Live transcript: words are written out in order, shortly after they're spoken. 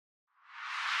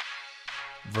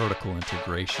vertical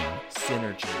integration,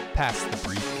 synergy, pass the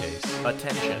briefcase,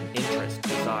 attention, interest,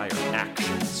 desire,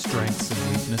 action, strengths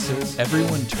and weaknesses.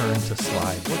 Everyone turn to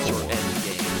slide what's your 4. end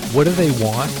game? What do they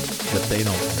want that they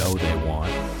don't know they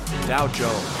want? Dow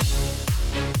Jones.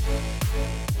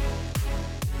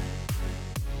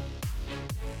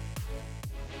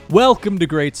 Welcome to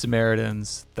Great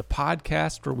Samaritans, the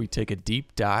podcast where we take a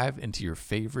deep dive into your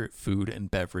favorite food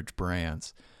and beverage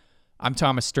brands. I'm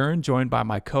Thomas Stern, joined by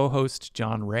my co-host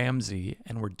John Ramsey,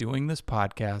 and we're doing this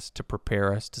podcast to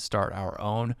prepare us to start our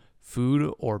own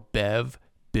food or bev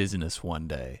business one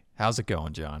day. How's it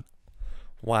going, John?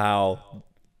 Wow.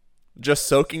 Just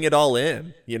soaking it all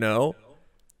in, you know?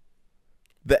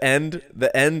 The end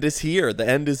is here. The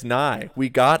end is nigh. We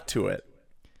got to it.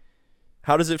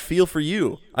 How does it feel for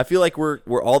you? I feel like we're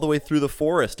all the way through the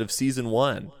forest of season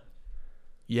 1.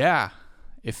 Yeah,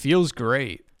 it feels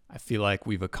great. I feel like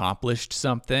we've accomplished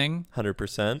something.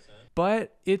 100%.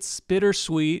 But it's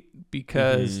bittersweet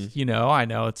because, I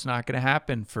know it's not going to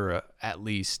happen for at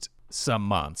least some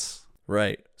months.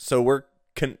 Right. So we're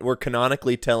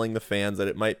canonically telling the fans that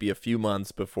it might be a few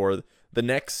months before the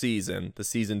next season, the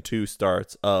season 2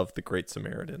 starts of The Great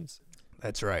Samaritans.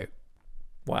 That's right.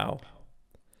 Wow.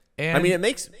 And I mean, it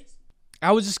makes...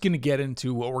 I was just going to get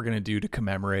into what we're going to do to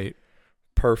commemorate.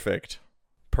 Perfect.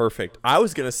 I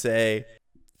was going to say,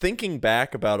 thinking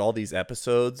back about all these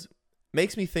episodes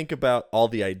makes me think about all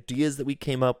the ideas that we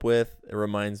came up with. It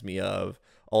reminds me of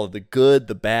all of the good,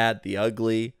 the bad, the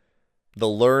ugly, the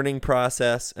learning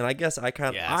process. And I guess I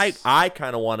kind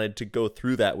of wanted to go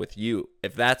through that with you,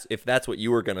 if that's what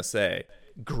you were going to say.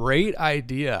 Great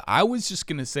idea. I was just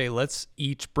going to say, let's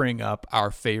each bring up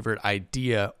our favorite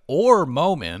idea or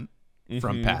moment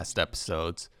from past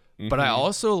episodes. But I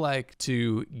also like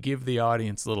to give the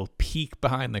audience a little peek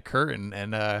behind the curtain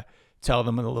and tell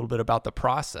them a little bit about the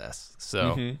process.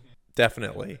 So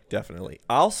Definitely.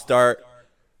 I'll start.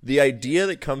 The idea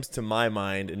that comes to my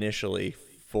mind initially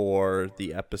for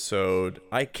the episode,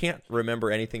 I can't remember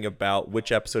anything about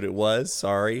which episode it was,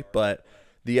 sorry, but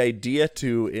the idea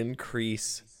to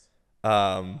increase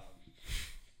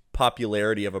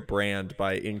popularity of a brand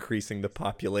by increasing the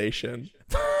population.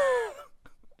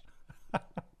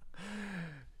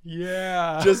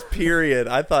 Yeah. Just period.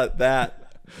 I thought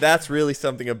that's really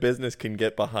something a business can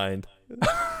get behind.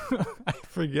 I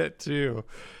forget too.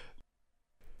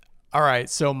 All right.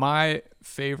 So my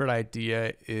favorite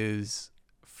idea is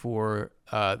for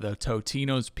the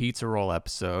Totino's Pizza Roll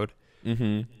episode.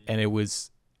 And it was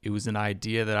an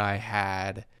idea that I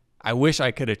had. I wish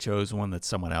I could have chose one that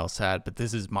someone else had, but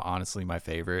this is honestly my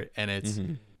favorite. And it's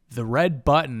the red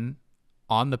button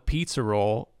on the pizza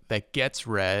roll that gets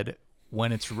red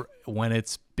when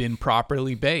it's been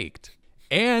properly baked.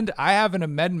 And I have an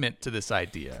amendment to this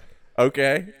idea.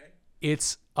 Okay.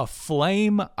 It's a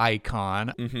flame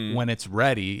icon when it's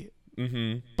ready.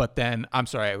 But then,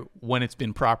 when it's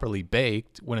been properly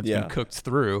baked, when it's been cooked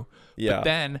through. Yeah. But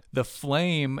then the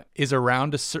flame is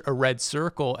around a red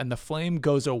circle, and the flame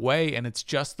goes away, and it's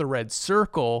just the red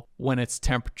circle when it's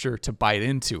temperature to bite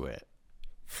into it.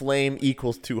 Flame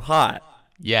equals too hot.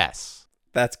 Yes.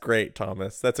 That's great,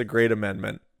 Thomas. That's a great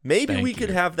amendment. Maybe Thank we could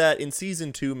you. have that in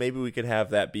season 2. Maybe we could have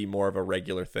that be more of a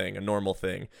regular thing, a normal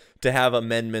thing, to have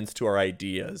amendments to our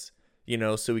ideas,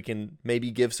 so we can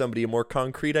maybe give somebody a more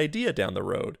concrete idea down the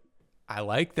road. I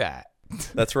like that.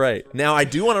 That's right. Now, I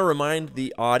do want to remind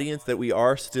the audience that we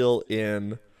are still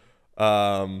in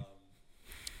part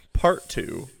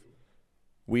 2.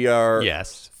 We are...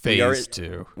 Yes, phase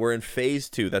 2. We're in phase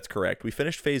 2. That's correct. We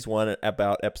finished phase 1 at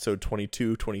about episode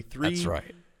 22, 23. That's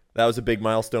right. That was a big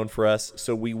milestone for us.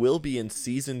 So we will be in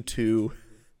season 2,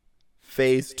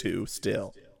 phase 2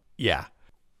 still. Yeah.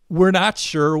 We're not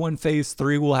sure when phase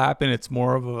 3 will happen. It's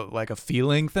more of a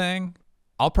feeling thing.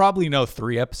 I'll probably know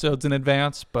 3 episodes in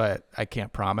advance, but I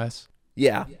can't promise.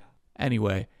 Yeah.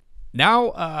 Anyway,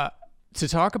 now to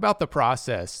talk about the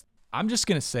process, I'm just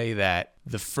going to say that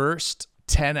the first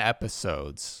 10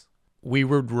 episodes, we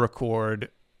would record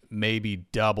maybe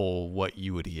double what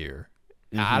you would hear.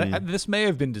 This may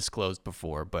have been disclosed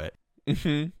before, but...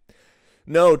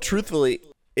 No, truthfully,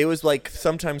 it was like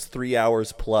sometimes 3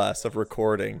 hours plus of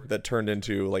recording that turned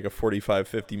into like a 45,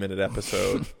 50-minute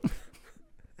episode.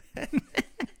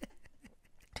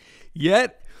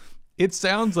 Yet, it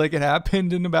sounds like it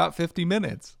happened in about 50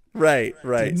 minutes. Right.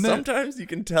 Didn't it? Sometimes you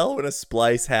can tell when a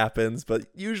splice happens, but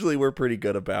usually we're pretty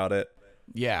good about it.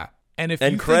 Yeah.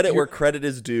 And credit where credit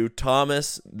is due,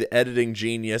 Thomas, the editing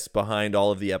genius behind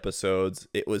all of the episodes.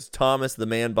 It was Thomas, the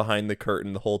man behind the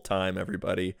curtain the whole time,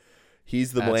 everybody.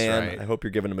 He's the man. Right. I hope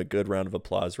you're giving him a good round of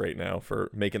applause right now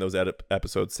for making those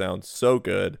episodes sound so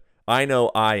good. I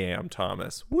know I am,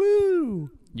 Thomas.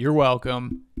 Woo! You're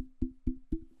welcome.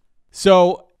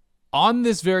 So, on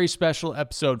this very special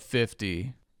episode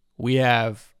 50, we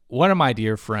have one of my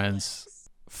dear friends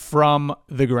from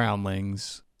the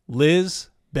Groundlings, Liz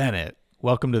Bennett.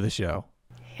 Welcome to the show.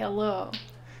 Hello.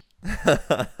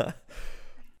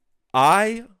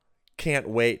 I can't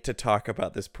wait to talk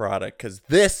about this product because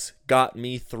this got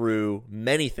me through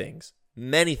many things.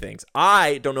 Many things.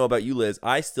 I don't know about you, Liz.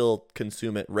 I still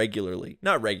consume it regularly.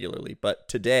 Not regularly, but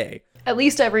today. At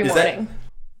least every morning.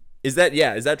 Is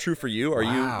that true for you? Are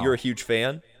Wow. you're a huge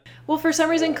fan? Well, for some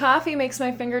reason, coffee makes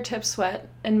my fingertips sweat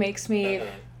and makes me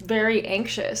very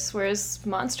anxious, whereas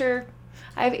Monster,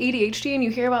 I have ADHD, and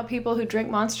you hear about people who drink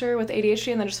Monster with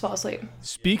ADHD and then just fall asleep.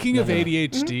 Speaking of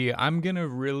ADHD, I'm going to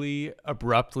really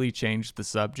abruptly change the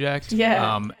subject.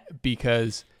 Yeah.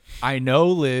 Because I know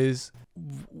Liz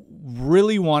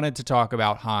really wanted to talk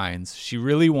about Heinz. She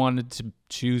really wanted to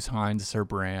choose Heinz as her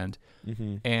brand.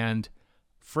 And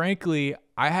frankly,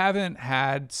 I haven't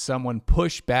had someone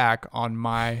push back on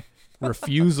my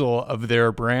refusal of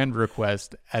their brand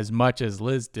request as much as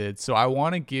Liz did. So I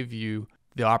want to give you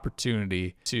the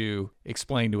opportunity to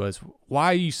explain to us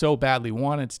why you so badly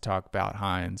wanted to talk about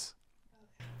Heinz.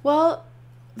 Well,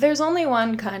 there's only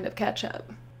one kind of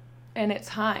ketchup, and it's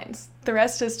Heinz. The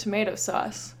rest is tomato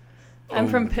sauce. I'm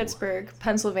from Pittsburgh,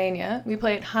 Pennsylvania. We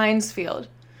play at Heinz Field.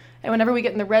 And whenever we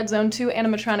get in the red zone, 2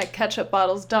 animatronic ketchup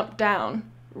bottles dump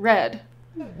down, red,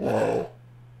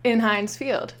 in Heinz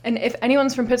Field. And if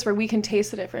anyone's from Pittsburgh, we can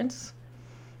taste the difference.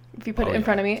 If you put it in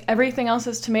front of me, everything else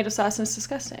is tomato sauce and it's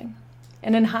disgusting.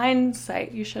 And in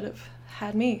hindsight, you should have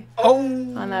had me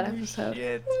on that episode.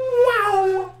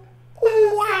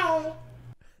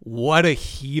 What a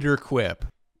heater quip.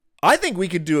 I think we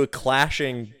could do a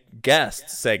clashing guest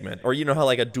segment, or you know how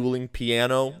like a dueling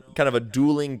piano, kind of a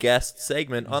dueling guest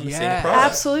segment on the same Yes. product.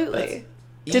 Absolutely.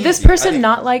 Did Easy. this person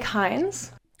not like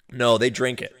Heinz? No, they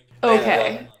drink it.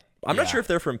 Okay. I'm not sure if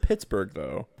they're from Pittsburgh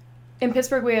though. In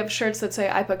Pittsburgh, we have shirts that say,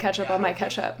 I put ketchup on my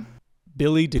ketchup.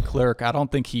 Billy DeClerc, I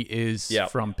don't think he is Yep.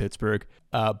 from Pittsburgh.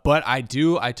 But I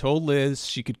told Liz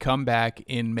she could come back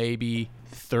in maybe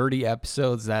 30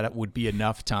 episodes, that it would be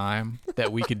enough time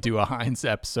that we could do a Heinz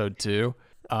episode too.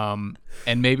 And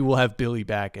maybe we'll have Billy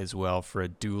back as well for a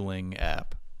dueling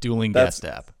guest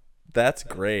app. That's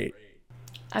great.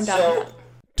 I'm down with that.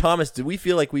 Thomas, did we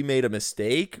feel like we made a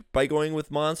mistake by going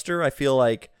with Monster? I feel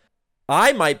like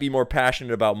I might be more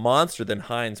passionate about Monster than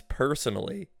Heinz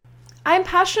personally. I'm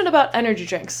passionate about energy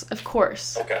drinks, of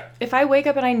course. Okay. If I wake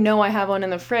up and I know I have one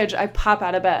in the fridge, I pop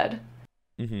out of bed.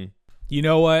 Mm-hmm. You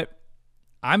know what?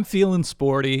 I'm feeling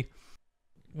sporty.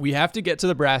 We have to get to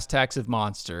the brass tacks of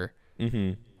Monster.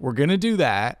 Mm-hmm. We're going to do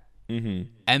that. Mm-hmm.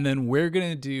 And then we're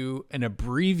going to do an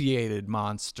abbreviated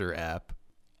Monster ep.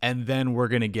 And then we're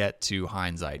going to get to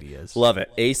Heinz ideas. Love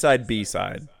it. A side, B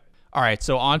side. All right,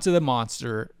 so on to the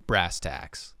Monster brass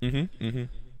tacks. Mm-hmm. Mm-hmm.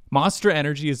 Monster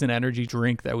Energy is an energy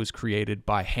drink that was created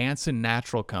by Hanson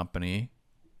Natural Company,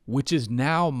 which is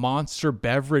now Monster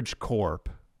Beverage Corp.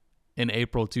 in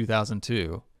April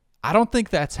 2002. I don't think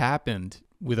that's happened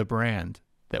with a brand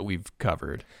that we've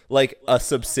covered. Like a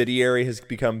subsidiary has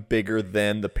become bigger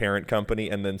than the parent company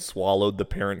and then swallowed the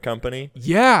parent company.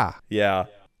 Yeah. Yeah,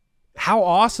 How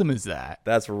awesome is that?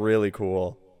 that's really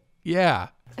cool. Yeah.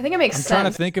 I think it makes I'm sense. trying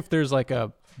to think if there's like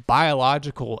a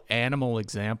biological animal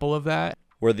example of that.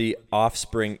 Where the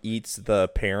offspring eats the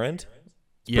parent.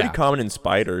 Yeah. Pretty common in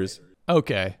spiders.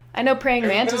 Okay. I know praying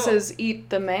mantises eat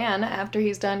the man after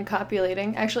he's done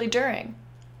copulating, actually during.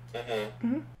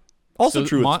 Also So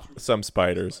true with some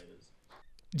spiders.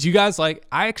 Do you guys like?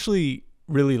 I actually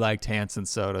really liked Hanson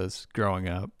sodas growing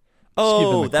up. Just give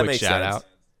them Oh, a that quick makes shout sense. out.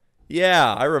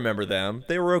 Yeah, I remember them.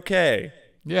 They were okay.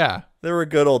 Yeah. They were a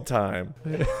good old time.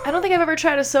 I don't think I've ever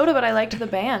tried a soda, but I liked the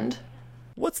band.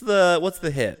 What's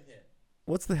the hit?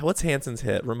 What's Hanson's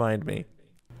hit? Remind me.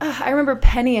 I remember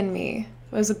Penny and Me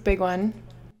was a big one.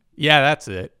 Yeah, that's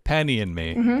it. Penny and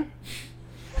Me.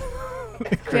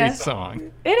 Great Yes.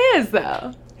 song. It is,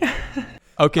 though.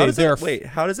 Okay,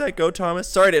 How does that go, Thomas?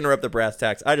 Sorry to interrupt the brass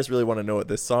tacks. I just really want to know what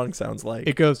this song sounds like.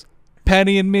 It goes,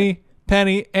 Penny and me,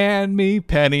 Penny and me,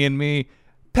 Penny and me,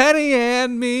 Penny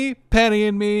and me, Penny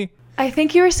and me. I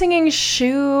think you were singing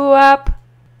Shoe Up,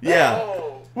 Yeah.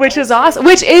 which is awesome.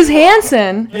 Which is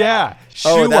Hanson. Yeah.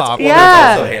 Oh, Shoe that's Up. Yeah.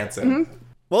 that's also Hanson.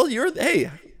 Well, hey,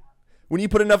 when you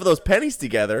put enough of those pennies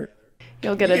together,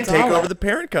 You'll get you a can take dollar. over the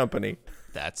parent company.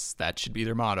 That should be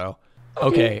their motto.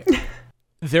 Okay.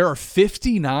 There are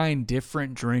 59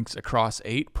 different drinks across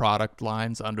 8 product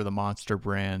lines under the Monster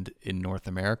brand in North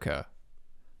America.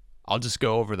 I'll just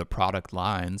go over the product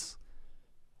lines.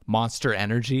 Monster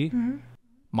Energy,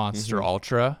 Monster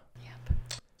Ultra,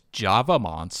 Java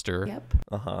Monster, Yep.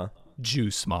 Uh-huh.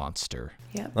 Juice Monster,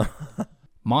 Yep.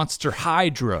 Monster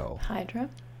Hydro, Hydra.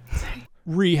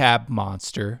 Rehab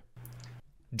Monster,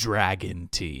 Dragon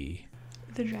Tea,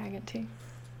 The Dragon Tea.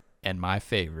 and my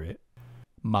favorite,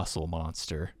 Muscle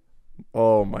Monster.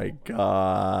 Oh my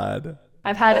god.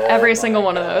 I've had every single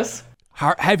one of those.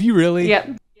 Have you really?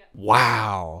 Yep.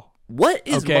 Wow. What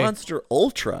is Okay. Monster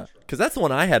Ultra? Because that's the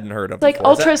one I hadn't heard of Like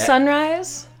before. Is Ultra that-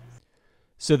 Sunrise.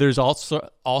 So there's also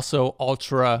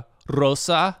Ultra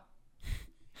Rosa,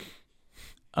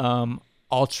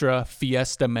 Ultra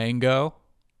Fiesta Mango.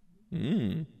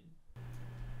 The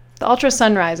Ultra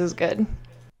Sunrise is good.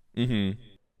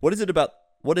 What is it about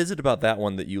that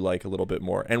one that you like a little bit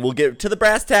more? And we'll get to the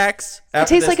brass tacks. It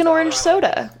tastes like an orange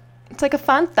soda. It's like a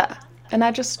Fanta. And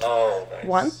I just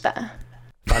want that.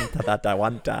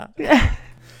 Fanta.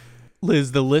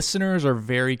 Liz, the listeners are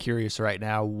very curious right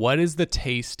now. What is the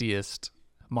tastiest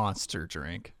Monster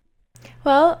drink?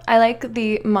 Well, I like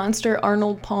the Monster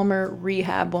Arnold Palmer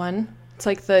Rehab one. It's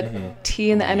like the tea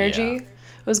and the energy. Yeah.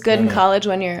 It was good in college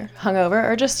when you're hungover,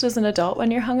 or just as an adult when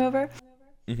you're hungover.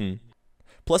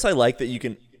 Plus, I like that you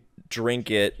can drink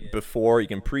it before, you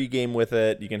can pregame with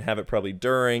it, you can have it probably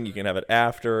during, you can have it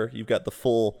after. You've got the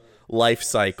full life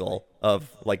cycle of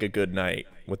like a good night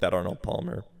with that Arnold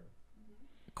Palmer.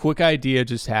 Quick idea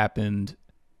just happened.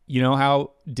 You know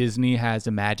how Disney has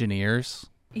Imagineers?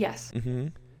 Yes.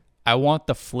 I want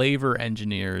the flavor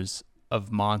engineers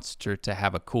of Monster to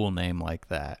have a cool name like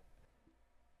that.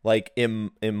 Like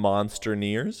in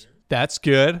Monsterneers. That's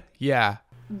good. Yeah.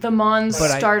 The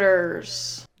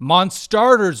Monstarters.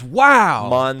 Monstarters.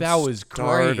 Wow. That was great.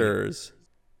 Starters.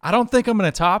 I don't think I'm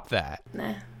going to top that.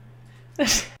 Nah.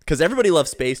 Because everybody loves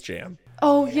Space Jam.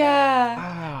 Oh, yeah.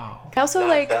 Wow. I also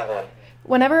like,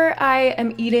 whenever I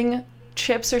am eating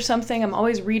chips or something, I'm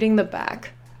always reading the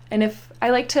back. And if I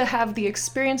like to have the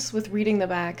experience with reading the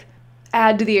back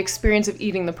add to the experience of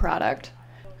eating the product.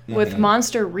 With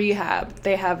Monster Rehab,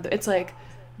 they have, it's like,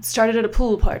 it started at a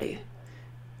pool party.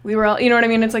 We were all, you know what I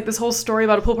mean? It's like this whole story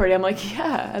about a pool party. I'm like,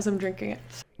 yeah, as I'm drinking it.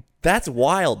 That's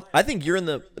wild. I think you're in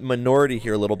the minority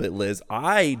here a little bit, Liz.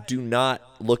 I do not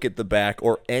look at the back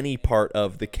or any part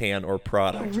of the can or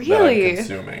product that Really? I'm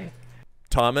consuming.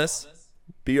 Thomas,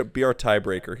 be our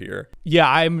tiebreaker here. Yeah,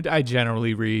 I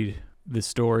generally read the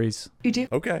stories. You do?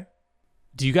 Okay.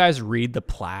 Do you guys read the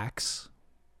plaques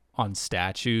on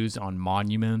statues, on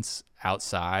monuments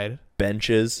outside?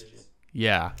 Benches?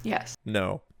 Yeah. Yes.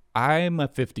 No. I'm a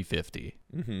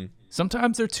 50-50.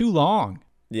 Sometimes they're too long.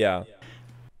 Yeah.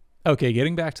 Okay,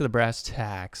 getting back to the brass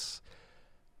tacks.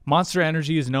 Monster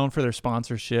Energy is known for their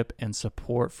sponsorship and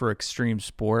support for extreme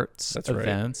sports That's right.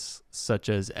 events such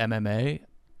as MMA,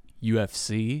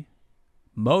 UFC,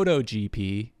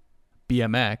 MotoGP,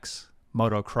 BMX,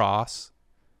 motocross,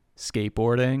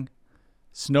 skateboarding,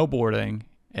 snowboarding,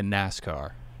 and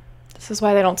NASCAR. This is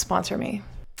why they don't sponsor me.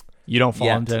 You don't fall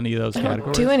Yet. into any of those I don't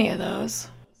categories? do any of those.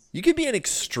 You could be an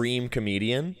extreme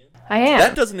comedian. I am.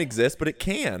 That doesn't exist, but it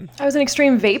can. I was an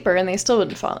extreme vapor and they still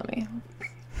wouldn't follow me.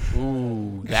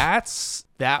 Ooh,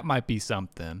 that might be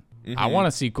something. I want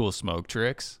to see cool smoke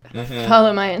tricks.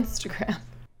 Follow my Instagram.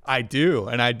 I do,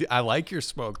 and I like your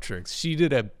smoke tricks. She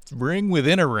did a ring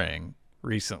within a ring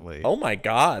recently. Oh my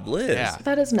God, Liz. Yeah.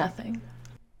 That is nothing.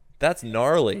 That's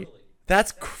gnarly.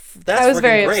 That's I was freaking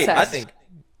very great. I obsessed. think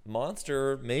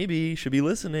Monster maybe should be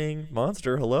listening.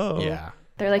 Monster, hello. Yeah.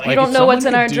 They're like, Like, you don't if know what's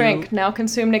in someone our could drink. Now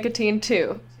consume nicotine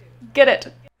too. Get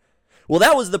it. Well,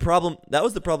 that was the problem. That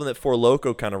was the problem that Four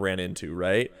Loko kind of ran into,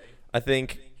 right? I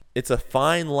think it's a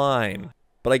fine line,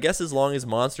 but I guess as long as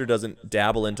Monster doesn't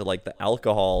dabble into like the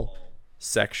alcohol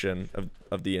section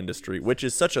of the industry, which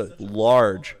is such a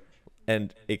large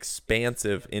and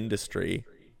expansive industry,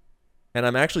 and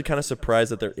I'm actually kind of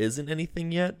surprised that there isn't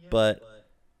anything yet, but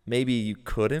maybe you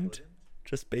couldn't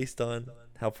just based on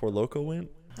how Four Loko went.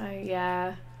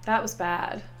 Yeah, that was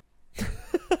bad.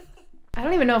 I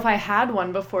don't even know if I had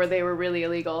one before they were really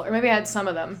illegal, or maybe I had some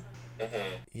of them.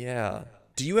 Yeah.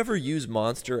 Do you ever use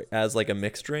Monster as like a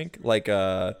mixed drink, like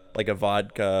a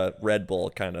vodka Red Bull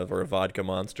kind of, or a vodka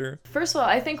Monster? First of all,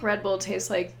 I think Red Bull tastes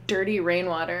like dirty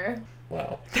rainwater.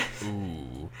 Wow.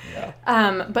 Ooh.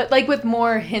 But like with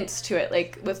more hints to it,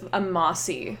 like with a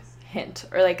mossy hint,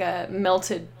 or like a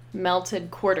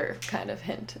melted quarter kind of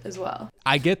hint as well.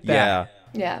 I get that. Yeah.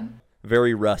 Yeah.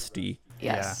 Very rusty.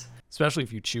 Yes. Yeah. Especially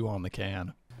if you chew on the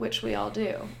can. Which we all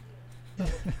do.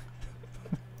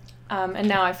 And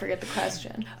now I forget the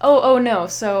question. Oh no.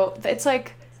 So it's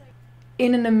like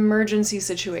in an emergency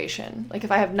situation. Like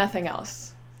if I have nothing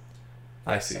else,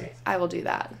 I see. I will do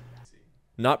that.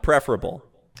 Not preferable.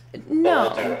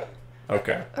 No.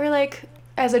 Okay. Or like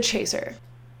as a chaser.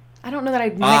 I don't know that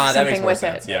I'd mix That something makes more with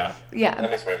sense. it. Yeah. Yeah. That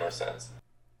makes way more sense.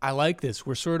 I like this.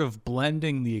 We're sort of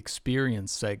blending the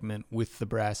experience segment with the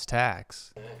brass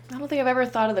tacks. I don't think I've ever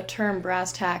thought of the term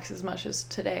brass tacks as much as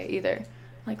today either.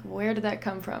 Like, where did that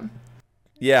come from?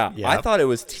 Yeah, Yep. I thought it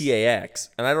was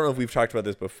TAX, and I don't know if we've talked about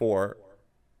this before.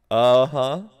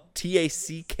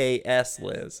 TACKS,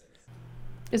 Liz.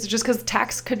 Is it just because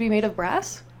tacks could be made of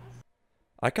brass?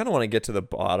 I kind of want to get to the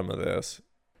bottom of this.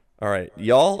 All right,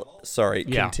 y'all. Sorry,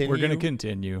 Yeah, continue. we're going to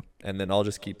continue. And then I'll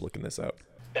just keep looking this up.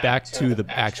 Back to the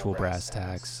actual brass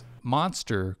tacks.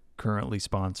 Monster currently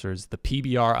sponsors the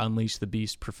PBR Unleash the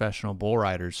Beast Professional Bull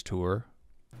Riders Tour,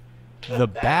 the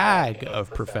bag of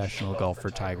professional golfer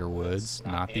Tiger Woods,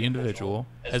 not the individual,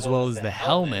 as well as the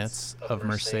helmets of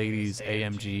Mercedes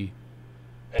AMG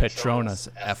Petronas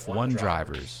F1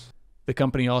 drivers. The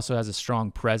company also has a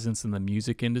strong presence in the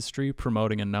music industry,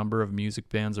 promoting a number of music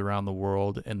bands around the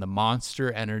world in the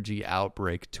Monster Energy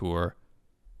Outbreak Tour,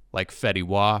 like Fetty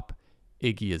Wap,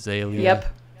 Iggy Azalea, Yep.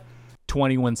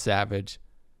 21 Savage,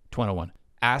 21,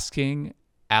 Asking,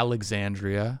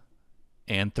 Alexandria,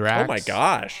 Anthrax. Oh my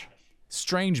gosh.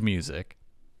 Strange Music,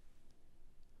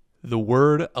 The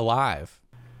Word Alive.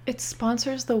 It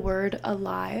sponsors the word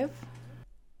alive?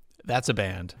 That's a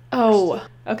band. Oh,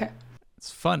 okay.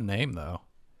 It's a fun name, though.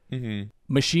 Mm-hmm.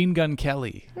 Machine Gun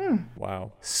Kelly,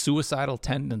 Wow. Suicidal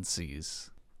Tendencies,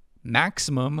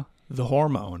 Maximum the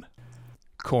Hormone,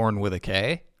 Korn with a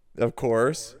K, Of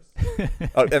course.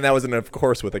 And that was an of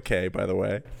course with a K, by the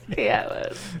way. Yeah, it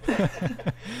was.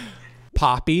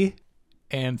 Poppy,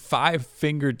 and Five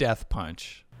Finger Death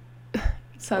Punch.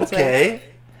 Sounds Okay.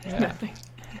 like nothing.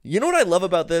 You know what I love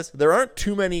about this? There aren't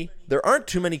too many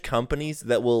companies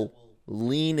that will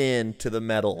lean in to the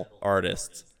metal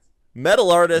artists.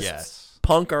 Metal artists, Yes.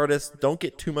 punk artists don't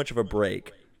get too much of a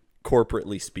break,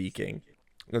 corporately speaking.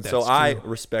 And so That's I true.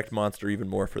 respect Monster even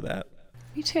more for that.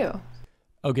 Me too.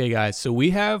 Okay, guys, so we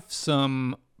have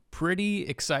some pretty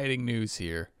exciting news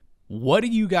here. What do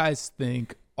you guys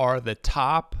think are the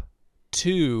top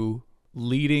 2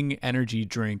 leading energy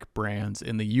drink brands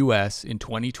in the U.S. in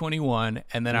 2021?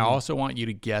 And then I also want you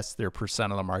to guess their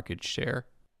percent of the market share.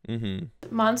 Mm-hmm.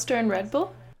 Monster and Red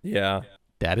Bull? Yeah.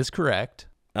 That is correct.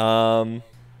 Red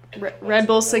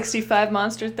Bull 65,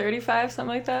 Monster 35, something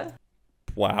like that?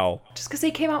 Wow. Just because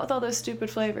they came out with all those stupid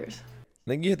flavors. I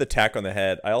think you hit the tack on the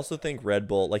head. I also think Red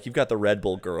Bull, like you've got the Red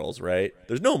Bull girls, right?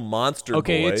 There's no Monster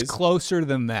Okay, boys. it's closer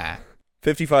than that.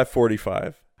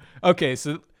 55-45. Okay,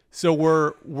 so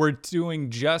we're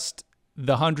doing just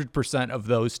the 100% of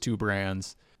those 2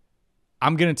 brands.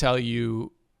 I'm going to tell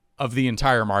you of the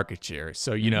entire market share.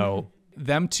 So, you know,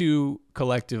 them 2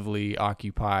 collectively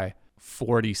occupy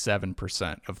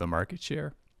 47% of the market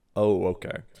share. Oh,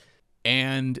 okay.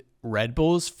 And Red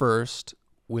Bull is first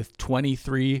with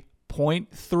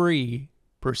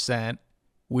 23.3%,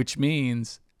 which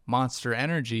means Monster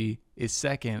Energy is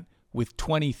second with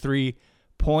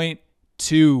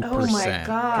 23.2%. Oh my gosh.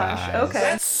 guys. Okay.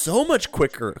 That's so much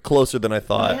closer than I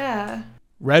thought. Yeah.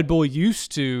 Red Bull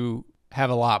used to have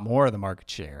a lot more of the market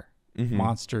share.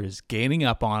 Monster is gaining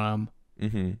up on them.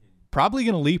 Mm-hmm. Probably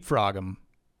going to leapfrog them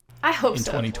I hope in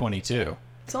so. 2022.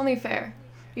 It's only fair.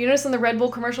 You notice in the Red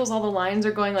Bull commercials, all the lines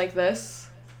are going like this.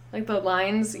 Like the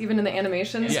lines, even in the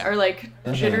animations, Yeah. are like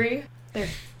jittery. They're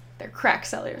crack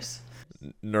sellers.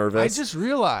 Nervous. I just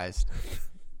realized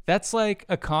that's like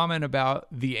a comment about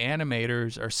the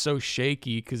animators are so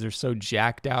shaky because they're so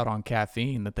jacked out on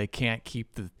caffeine that they can't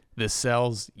keep the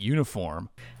cells uniform.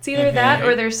 It's either that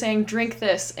or they're saying, drink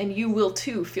this and you will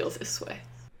too feel this way.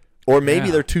 Or maybe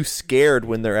Yeah. they're too scared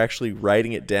when they're actually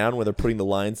writing it down, when they're putting the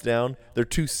lines down. They're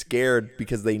too scared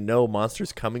because they know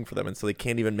Monster's coming for them, and so they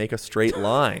can't even make a straight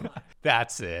line.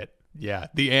 That's it. Yeah.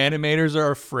 The animators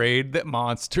are afraid that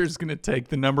Monster's going to take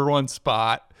the number 1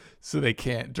 spot, so they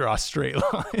can't draw straight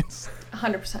lines.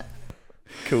 100%.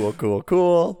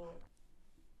 Cool.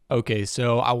 Okay,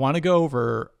 so I want to go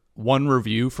over one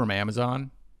review from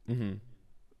Amazon. Mm-hmm.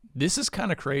 This is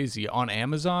kind of crazy. On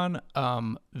Amazon,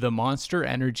 the Monster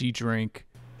Energy drink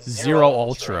Zero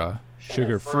Ultra,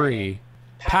 sugar-free,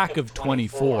 pack of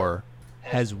 24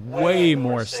 has way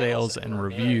more sales and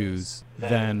reviews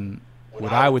than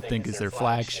what I would think is their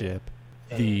flagship,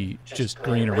 the just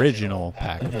green original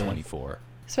pack of 24.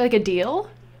 So like a deal?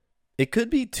 It could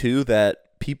be, too,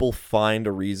 that people find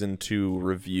a reason to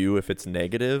review if it's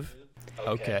negative.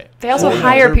 Okay. They also Or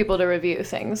hire another- people to review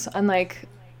things, unlike,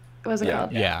 what was it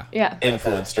called? Yeah. Yeah.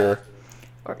 Influencer.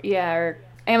 Or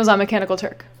Amazon Mechanical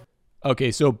Turk.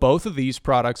 Okay, so both of these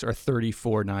products are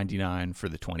 $34.99 for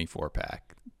the 24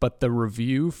 pack, but the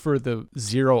review for the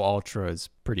Zero Ultra is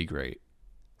pretty great.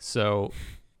 So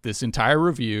this entire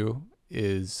review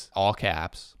is all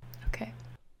caps. Okay.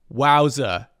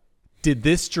 Wowza. Did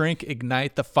this drink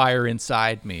ignite the fire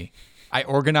inside me? I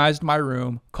organized my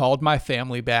room, called my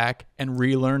family back, and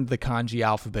relearned the kanji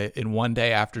alphabet in one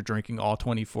day after drinking all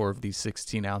 24 of these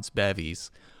 16-ounce bevies.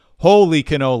 Holy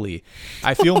cannoli.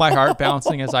 I feel my heart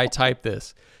bouncing as I type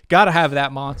this. Gotta have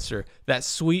that monster. That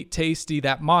sweet, tasty,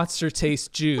 that monster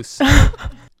taste juice.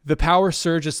 The power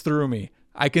surges through me.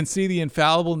 I can see the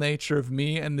infallible nature of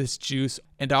me and this juice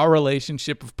and our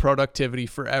relationship of productivity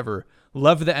forever.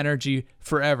 Love the energy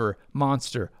forever.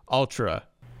 Monster. Ultra.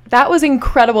 That was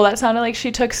incredible. That sounded like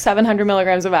she took 700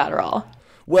 milligrams of Adderall.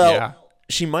 Well, Yeah.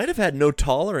 she might have had no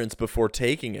tolerance before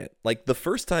taking it. Like, the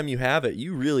first time you have it,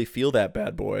 you really feel that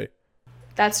bad boy.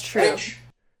 That's true.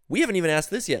 We haven't even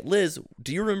asked this yet. Liz,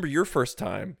 do you remember your first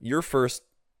time, your first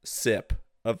sip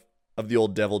of the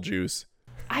old devil juice?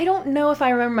 I don't know if I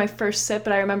remember my first sip,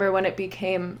 but I remember when it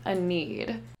became a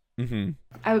need. Mm-hmm.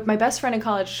 My best friend in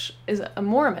college is a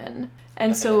Mormon,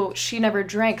 and so she never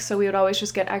drank, so we would always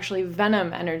just get actually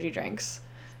Venom energy drinks.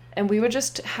 And we would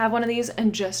just have one of these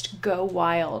and just go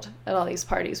wild at all these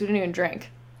parties. We didn't even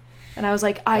drink. And I was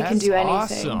like, I can do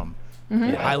anything. Awesome.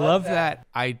 Mm-hmm. I love that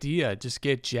idea. Just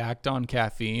get jacked on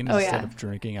caffeine instead of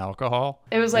drinking alcohol.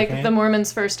 It was like the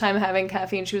Mormon's first time having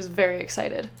caffeine. She was very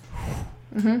excited.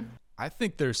 Mm-hmm. I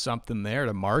think there's something there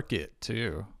to market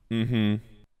too. Mm-hmm.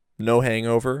 No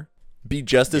hangover. Be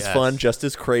just as fun, just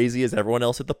as crazy as everyone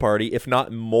else at the party, if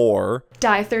not more.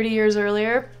 Die 30 years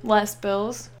earlier, less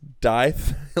bills. Die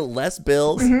less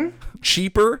bills,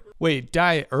 cheaper. Wait,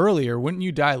 die earlier? Wouldn't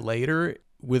you die later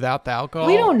without the alcohol?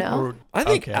 We don't know. I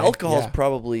think alcohol's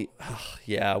probably,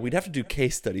 we'd have to do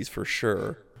case studies for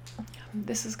sure.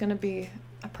 This is going to be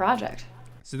a project.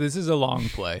 So this is a long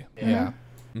play. Yeah.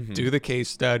 Mm-hmm. Do the case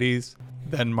studies,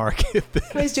 then market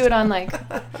this. Always do it on like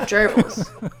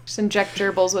gerbils. Just inject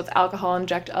gerbils with alcohol,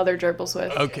 inject other gerbils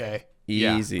with. Okay.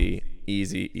 Easy.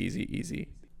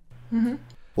 Mm-hmm.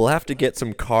 We'll have to get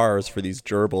some cars for these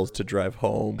gerbils to drive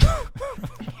home.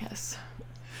 Yes.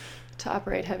 To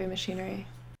operate heavy machinery.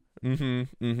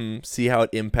 See how it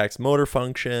impacts motor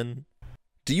function.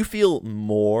 Do you feel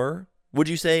more, would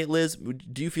you say, Liz,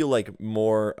 do you feel like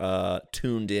more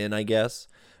tuned in, I guess,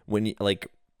 when you, like,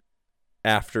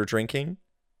 after drinking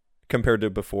compared to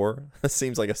before? That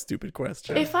seems like a stupid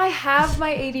question. If I have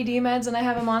my ADD meds and I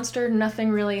have a Monster,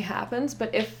 nothing really happens.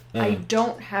 But if I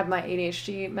don't have my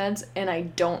ADHD meds and I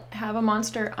don't have a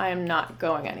Monster, I am not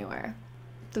going anywhere.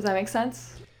 Does that make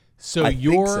sense? So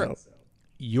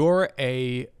you're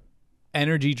a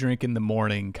energy drink in the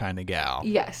morning kind of gal.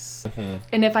 Yes.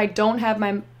 And if I don't have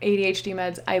my ADHD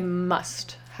meds, I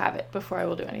must have it before I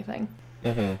will do anything.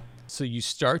 So you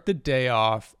start the day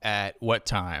off at what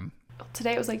time?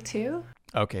 Today it was like 2.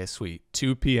 Okay, sweet.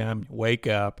 2 p.m. Wake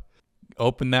up,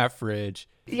 open that fridge.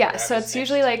 Yeah, so it's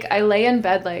usually like I lay in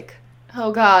bed like,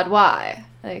 oh God, why?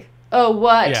 Like, oh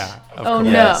what? Yeah, of oh course.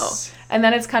 no. Yes. And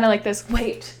then it's kind of like this,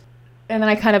 wait. And then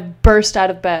I kind of burst out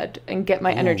of bed and get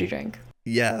my energy drink.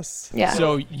 Yes. Yeah.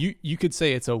 So you could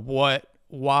say it's a what,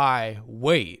 why,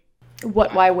 wait.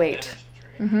 What, why, wait?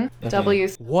 W.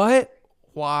 What,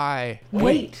 why,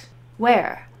 Wait.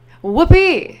 Where?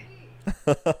 Whoopee.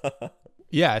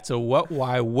 Yeah, it's a what,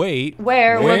 why, wait.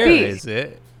 Where Where whoopee? is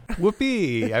it?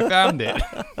 Whoopee, I found it.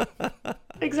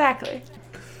 Exactly.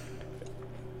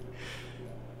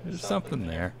 There's something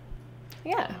there.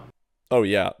 Yeah. Oh,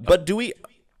 yeah. But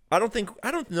I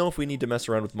don't know if we need to mess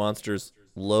around with Monster's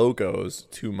logos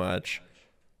too much.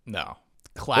 No.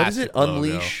 Classic What is it?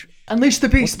 logo. Unleash the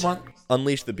beast.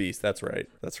 Unleash the Beast. That's right.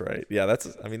 Yeah,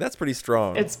 that's pretty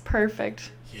strong. It's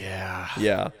perfect. Yeah.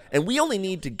 Yeah. And we only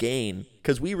need to gain,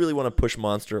 because we really want to push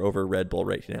Monster over Red Bull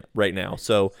right now.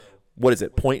 So what is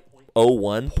it? 0.01,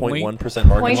 0.1%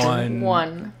 market share?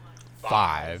 0.1.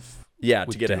 5. Yeah, to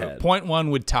would get do it. ahead.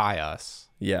 0.1 would tie us.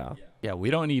 Yeah. Yeah, we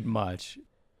don't need much.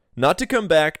 Not to come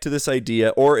back to this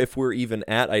idea, or if we're even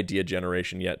at idea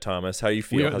generation yet, Thomas, how you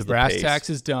feel? How's The brass pace? tax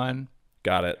is done.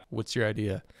 Got it. What's your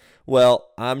idea? Well,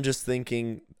 I'm just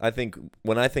thinking,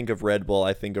 when I think of Red Bull,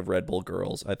 I think of Red Bull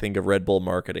girls. I think of Red Bull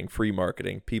marketing, free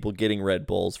marketing, people getting Red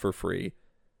Bulls for free.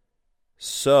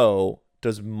 So,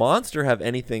 does Monster have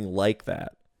anything like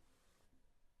that?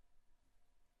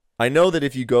 I know that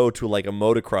if you go to like a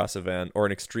motocross event or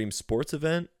an extreme sports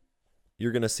event,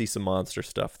 you're going to see some Monster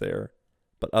stuff there.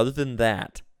 But other than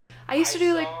that, I used to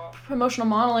do like promotional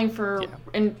modeling for,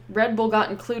 and Red Bull got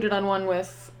included on one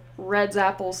with Red's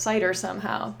apple cider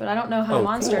somehow, but I don't know how Oh,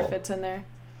 Monster cool. fits in there.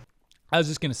 I was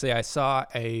just going to say, I saw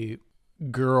a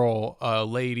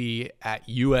lady at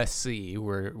USC,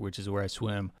 which is where I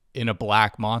swim, in a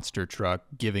black Monster truck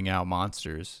giving out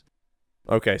Monsters.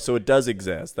 Okay, so it does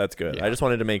exist. That's good. Yeah. I just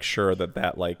wanted to make sure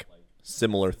that like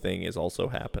similar thing is also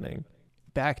happening.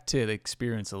 Back to the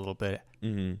experience a little bit.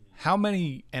 Mm-hmm. How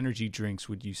many energy drinks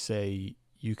would you say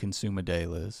you consume a day,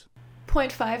 Liz?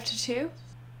 0.5 to 2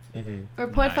 Mm-hmm. or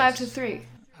 0.5 Nice. to 3.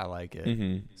 I like it.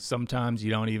 Mm-hmm. Sometimes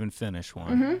you don't even finish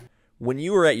one. When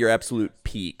you were at your absolute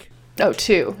peak, Oh,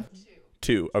 2.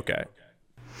 2. Okay.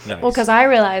 Nice. Well, because I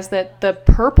realized that the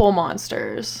purple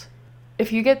monsters,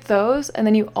 if you get those and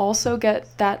then you also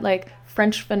get that like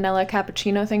French vanilla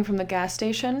cappuccino thing from the gas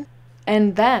station,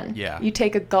 and then Yeah. you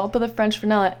take a gulp of the French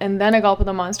vanilla and then a gulp of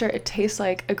the monster, it tastes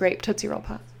like a grape Tootsie Roll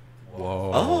Pop.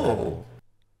 Whoa.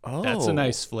 Oh. That's a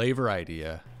nice flavor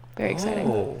idea. Very exciting.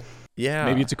 Oh. Yeah.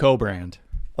 Maybe it's a co-brand.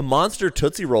 a Monster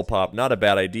Tootsie Roll Pop. Not a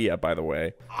bad idea, by the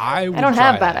way. I don't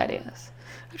have bad ideas.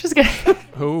 I'm just kidding.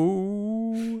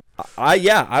 Who?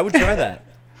 I would try that.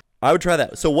 I would try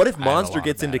that. So what if I have a Monster lot of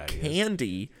gets into bad ideas.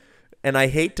 candy? And I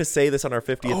hate to say this on our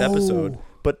 50th episode, Oh.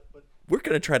 but we're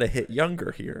gonna try to hit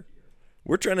younger here.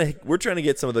 We're trying to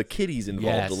get some of the kiddies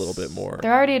involved a little bit more.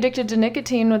 They're already addicted to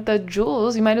nicotine with the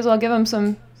Juuls. You might as well give them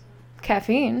some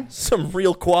caffeine. Some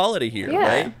real quality here, Yeah.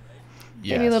 right?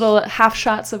 Yes. Maybe little half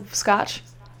shots of scotch.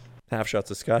 Half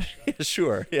shots of scotch. Yeah,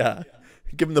 sure. Yeah.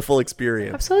 Give them the full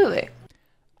experience. Absolutely.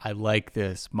 I like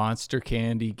this. Monster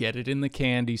candy. Get it in the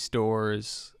candy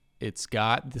stores. It's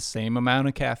got the same amount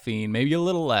of caffeine, maybe a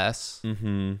little less.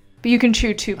 Mm-hmm. But you can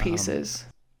chew 2 pieces.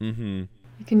 Mm-hmm.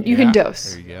 You can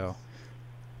dose. There you go.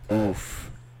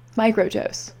 Oof.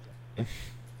 Microdose. That's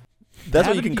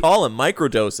what you That'd can be- call them,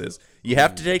 microdoses. You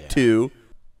have to take 2,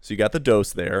 so you got the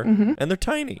dose there, Mm-hmm. and they're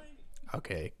tiny.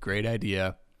 Okay, great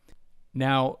idea.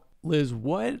 Now, Liz,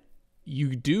 what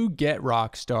you do get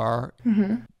Rockstar,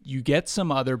 you get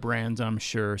some other brands, I'm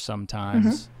sure,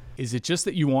 sometimes. Is it just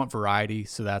that you want variety,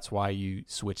 so that's why you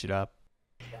switch it up?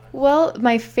 Well,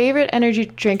 my favorite energy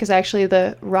drink is actually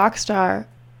the Rockstar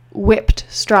whipped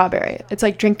strawberry. It's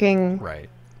like drinking. Right.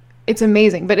 It's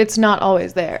amazing, but it's not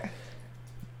always there.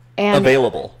 And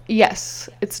Available. yes,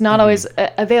 it's not always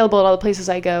available at all the places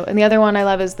I go. And the other one I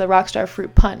love is the Rockstar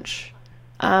Fruit Punch.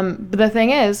 But the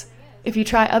thing is, if you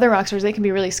try other Rockstars, they can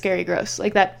be really scary gross.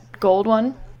 Like that gold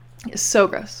one is so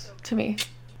gross to me.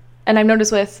 And I've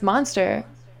noticed with Monster,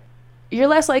 you're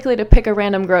less likely to pick a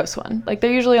random gross one. Like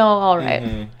they're usually all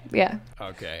right. Yeah.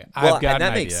 Okay. Well, I've got and that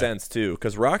an makes idea. sense too,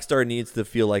 because Rockstar needs to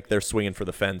feel like they're swinging for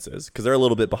the fences, because they're a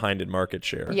little bit behind in market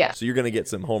share. Yeah. So you're going to get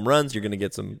some home runs, you're going to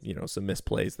get some, some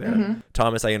misplays there.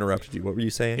 Thomas, I interrupted you. What were you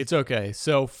saying? It's okay.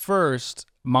 So first,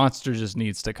 Monster just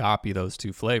needs to copy those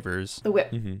 2 flavors. The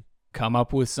whip. Come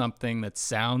up with something that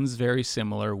sounds very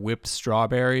similar. Whipped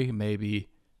strawberry, maybe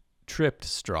tripped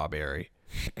strawberry.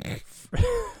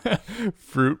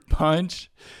 Fruit punch.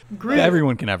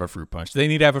 Everyone can have a fruit punch. They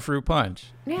need to have a fruit punch.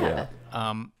 Yeah.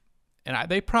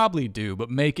 They probably do, but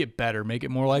make it better. Make it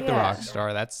more like the Yeah.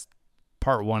 Rockstar. That's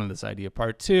part 1 of this idea.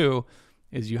 Part 2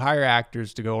 is you hire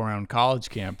actors to go around college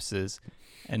campuses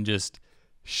and just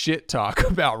shit talk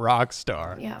about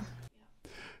Rockstar. Yeah.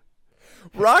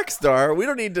 Rockstar? We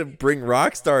don't need to bring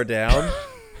Rockstar down.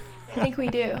 I think we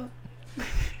do.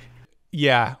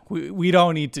 Yeah, we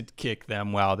don't need to kick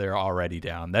them while they're already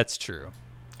down. That's true.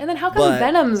 And then how come But-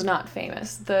 Venom's not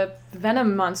famous? The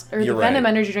Venom monster or the You're Venom right.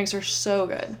 energy drinks are so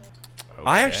good.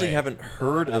 I actually Okay. haven't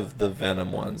heard of the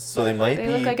Venom ones, so they might They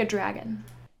be look like a dragon.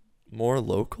 more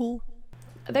local.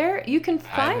 You can I haven't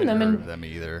find them heard in of them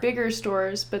either. bigger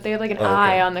stores, but they have like an Oh, okay.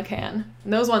 eye on the can.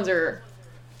 And those ones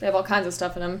they have all kinds of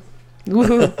stuff in them.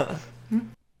 Woohoo.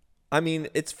 I mean,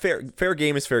 it's fair. Fair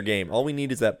game is fair game. All we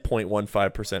need is that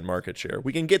 0.15% market share.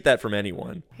 We can get that from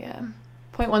anyone. Yeah.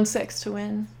 0.16 to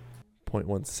win.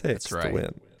 0.16 That's to right.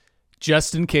 win.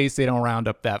 Just in case they don't round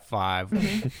up that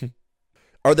 5.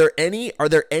 Are there any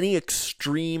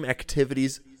extreme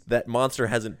activities that Monster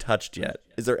hasn't touched yet?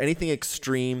 Is there anything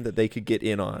extreme that they could get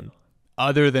in on?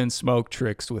 Other than smoke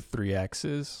tricks with 3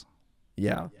 X's.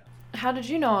 Yeah. How did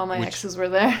you know all my exes were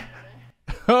there?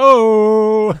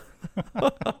 Oh!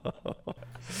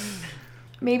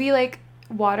 Maybe like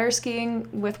water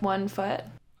skiing with 1 foot.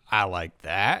 I like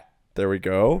that. There we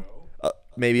go.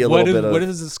 Maybe a What little bit of. what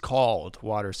is this called?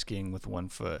 Water skiing with 1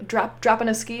 foot. Dropping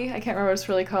a ski. I can't remember what it's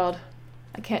really called.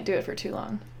 I can't do it for too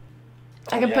long.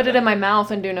 I can put it in my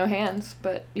mouth and do no hands,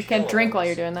 but you can't drink while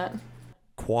you're doing that.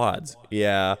 Quads.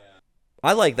 Yeah.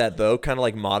 I like that though, kind of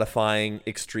like modifying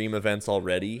extreme events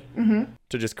already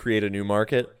to just create a new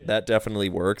market. That definitely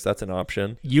works. That's an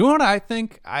option. You know what I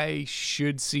think I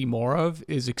should see more of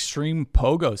is extreme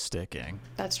pogo sticking.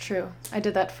 That's true. I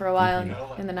did that for a while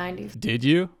in the 90s. Did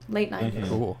you? Late 90s.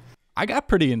 Cool. I got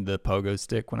pretty into the pogo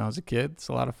stick when I was a kid. It's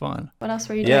a lot of fun. What else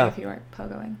were you doing Yeah. if you weren't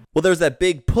pogoing? Well, there's that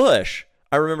big push.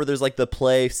 I remember there's like the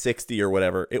Play 60 or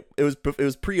whatever. It was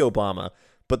pre-Obama,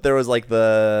 but there was like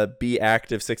the be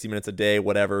active 60 minutes a day,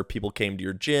 whatever. People came to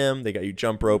your gym. They got you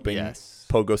jump roping,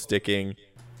 pogo sticking.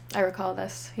 I recall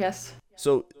this. Yes.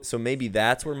 So maybe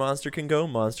that's where Monster can go.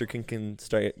 Monster can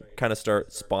start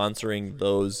sponsoring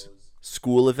those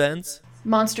school events.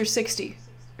 Monster 60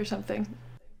 or something.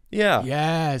 Yeah.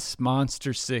 Yes,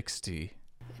 Monster 60.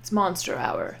 It's Monster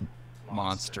Hour.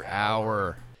 Monster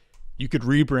Hour. You could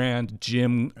rebrand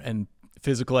gym and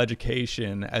physical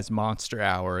education as Monster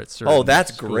Hour at certain Oh,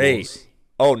 that's schools. great.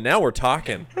 Oh, now we're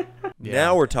talking. Yeah.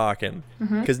 Now we're talking.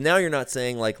 Because now you're not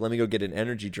saying, like, let me go get an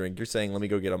energy drink. You're saying, let me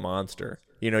go get a Monster.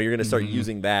 You're going to start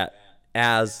using that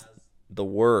as the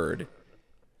word.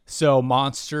 So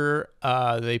Monster,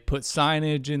 they put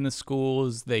signage in the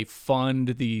schools. They fund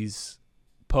these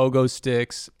pogo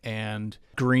sticks and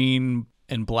green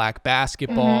and black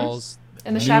basketballs.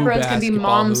 And the new chaperones can be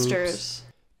basketball hoops. monsters.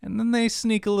 And then they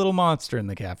sneak a little monster in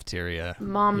the cafeteria. here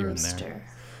and there. Momster.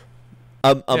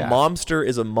 A Yeah. momster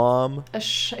is a mom.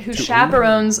 Who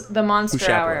chaperones the Monster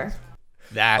chaperones? Hour.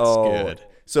 That's Oh. good.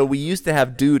 So we used to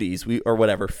have duties,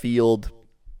 field.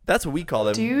 That's what we call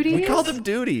them. We Duties? call them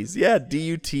duties. Yeah,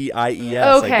 DUTIES.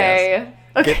 Okay.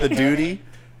 I guess. Get the duty?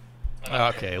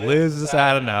 Okay, Liz has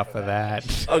had enough of that.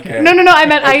 Okay. No. I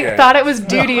meant Okay. I thought it was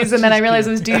duties, and then I realized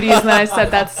it was duties, and then I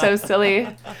said that's so silly.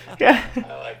 Yeah.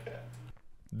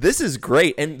 This is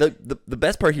great. And the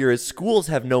best part here is schools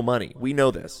have no money. We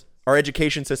know this. Our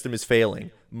education system is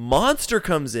failing. Monster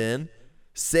comes in,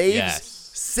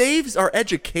 saves our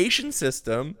education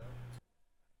system,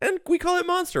 and we call it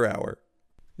Monster Hour.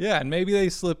 Yeah, and maybe they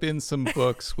slip in some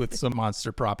books with some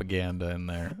monster propaganda in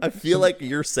there. I feel like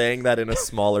you're saying that in a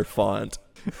smaller font.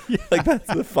 Like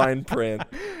that's the fine print.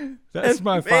 That's and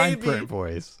my fine maybe- print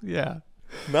voice. Yeah.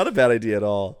 Not a bad idea at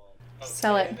all.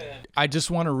 Sell it. I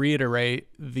just want to reiterate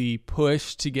the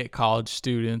push to get college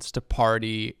students to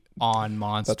party on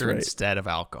Monster right. instead of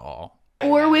alcohol.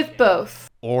 Or with both.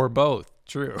 Or both.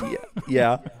 True.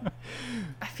 Yeah.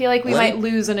 I feel like we might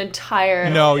lose an entire.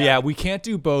 No, yeah, we can't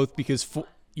do both because Four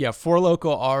Loko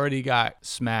already got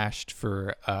smashed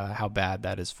for how bad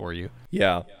that is for you.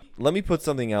 Yeah. Let me put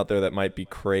something out there that might be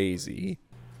crazy.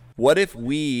 What if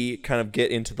we kind of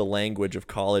get into the language of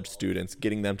college students,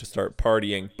 getting them to start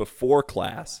partying before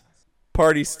class?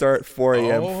 Parties start 4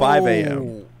 a.m., 5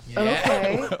 a.m.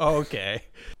 Okay. Okay.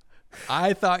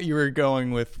 I thought you were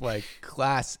going with like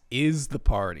class is the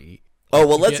party. Oh,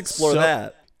 well, You let's get explore so-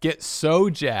 that. Get so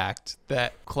jacked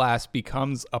that class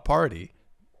becomes a party.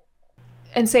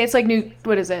 And say it's like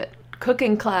what is it?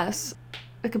 Cooking class.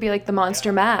 It could be like the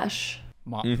Monster Mash.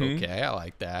 Okay, I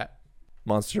like that.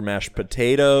 Monster mashed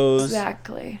potatoes.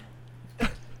 Exactly.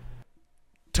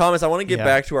 Thomas, I want to get Yeah.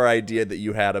 back to our idea that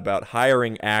you had about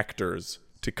hiring actors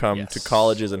to come to Yes.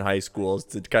 colleges and high schools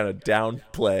to kind of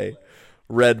downplay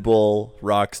Red Bull,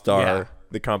 Rockstar, Yeah.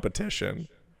 the competition.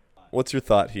 What's your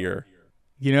thought here?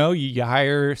 You know, you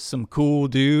hire some cool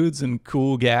dudes and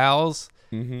cool gals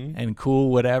and cool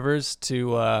whatevers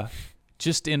to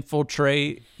just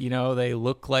infiltrate. You know, they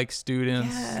look like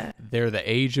students. Yeah. They're the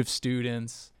age of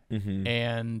students.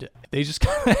 And they just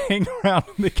kind of hang around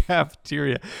in the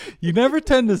cafeteria. You never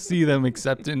tend to see them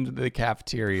except in the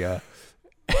cafeteria.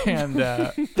 And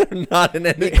They're not in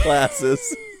any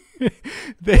classes.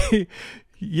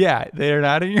 they're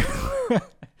not in your.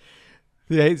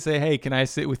 They say, "Hey, can I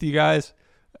sit with you guys?"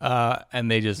 And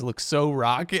they just look so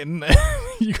rockin'.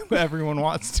 Everyone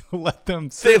wants to let them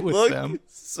They sit with look them.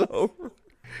 so...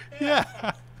 Yeah,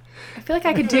 I feel like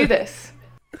I could do this.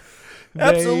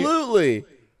 Absolutely.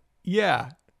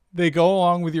 yeah. They go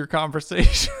along with your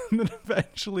conversation, and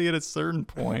eventually, at a certain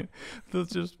point, they'll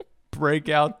just break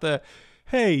out the,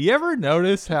 "Hey, you ever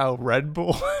notice how Red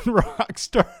Bull and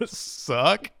Rockstar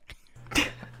suck?"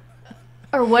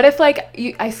 Or what if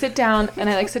like I sit down and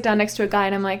I like sit down next to a guy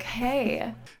and I'm like,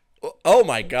 hey, Oh,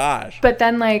 my gosh. but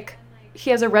then like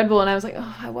he has a Red Bull and I was like,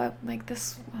 oh, I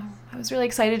was really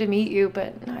excited to meet you,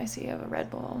 but now I see you have a Red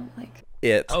Bull. Like,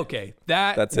 Okay,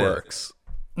 that's it. works.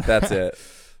 That's it.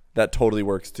 That totally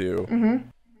works, too.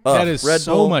 That is Red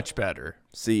so Bull, much better.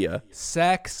 See ya.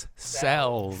 Sex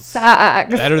sells socks,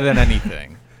 better than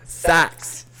anything.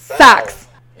 Sacks. socks.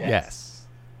 Yes.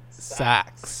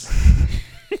 Sacks.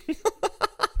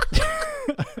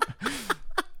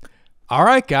 All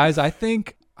right, guys. I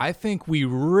think we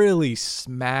really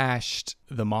smashed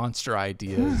the monster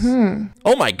ideas.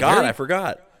 Oh, my God. Very- I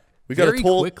forgot. We got very to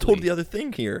told quickly. the other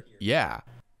thing here. Yeah.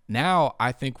 Now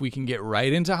I think we can get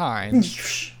right into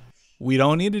Heinz. We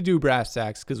don't need to do brass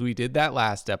tacks because we did that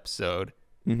last episode.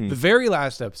 The very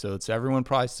last episode, so everyone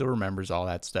probably still remembers all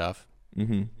that stuff.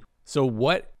 So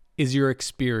what is your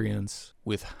experience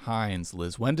with Heinz,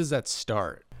 Liz? When does that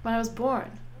start? When I was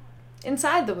born.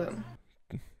 Inside the womb.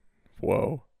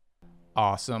 Whoa.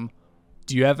 Awesome.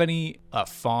 Do you have any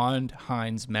fond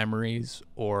Heinz memories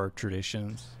or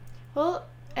traditions? Well,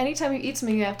 anytime you eat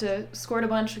something, you have to squirt a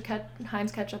bunch of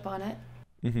Heinz ketchup on it.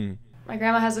 Mm-hmm. My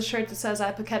grandma has a shirt that says,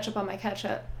 I put ketchup on my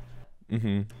ketchup.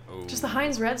 Mm-hmm. Just the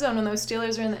Heinz red zone when those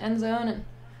Steelers are in the end zone and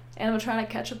animatronic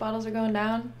ketchup bottles are going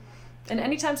down. And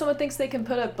anytime someone thinks they can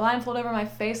put a blindfold over my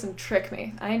face and trick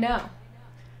me, I know.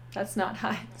 That's not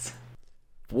Heinz.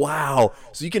 Wow.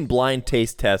 So you can blind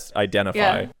taste test identify.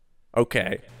 Yeah.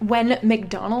 Okay. When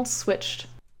McDonald's switched,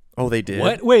 Oh, they did?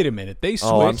 What? Wait a minute. They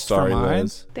switched I'm sorry, from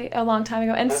Heinz? Liz. a long time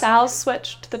ago, and Sal's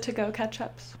switched to the to-go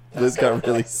ketchups. Liz got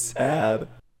really sad.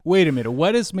 Wait a minute.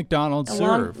 What does McDonald's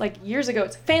serve? Like years ago,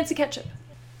 it's fancy ketchup.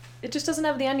 It just doesn't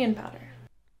have the onion powder.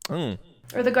 Mm.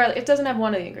 Or the garlic. It doesn't have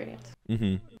one of the ingredients.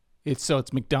 Mm-hmm. It's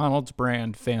McDonald's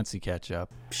brand fancy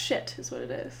ketchup. Shit is what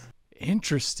it is.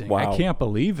 Interesting. Wow. I can't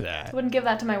believe I that. wouldn't give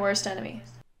that to my worst enemy.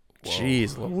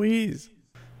 Jeez Louise.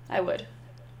 I would.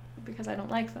 Because I don't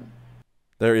like them.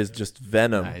 There is just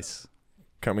venom Nice.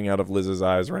 coming out of Liz's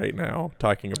eyes right now,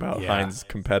 talking about Yeah. Heinz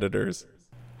competitors.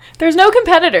 There's no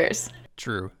competitors.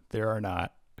 True. There are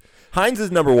not. Heinz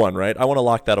is number one, right? I want to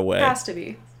lock that away. Has to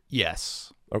be.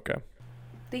 Yes. Okay.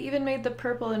 They even made the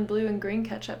purple and blue and green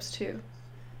ketchups too.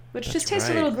 Which That's just tastes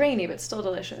right. a little grainy, but still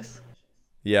delicious.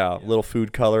 Yeah, little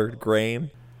food colored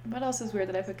grain. What else is weird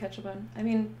that I put ketchup on? I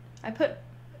mean, I put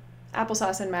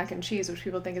applesauce in mac and cheese, which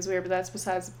people think is weird, but that's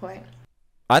besides the point.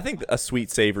 I think a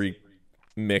sweet savory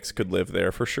mix could live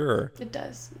there for sure. It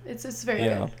does. It's very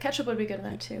Yeah. good. Ketchup would be good in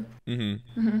that too.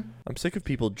 Mm-hmm. I'm sick of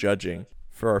people judging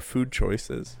for our food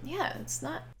choices. Yeah, it's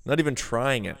not. Not even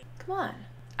trying it. Come on.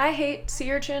 I hate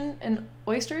sea urchin and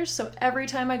oysters, so every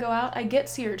time I go out, I get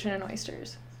sea urchin and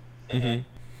oysters. Mm-hmm.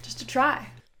 Just to try.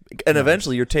 And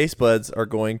eventually your taste buds are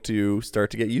going to start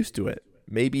to get used to it.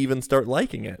 Maybe even start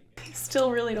liking it. I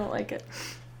still really don't like it.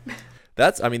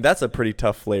 That's a pretty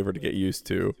tough flavor to get used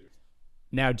to.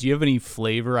 Now, do you have any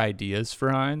flavor ideas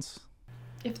for Heinz?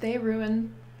 If they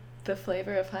ruin the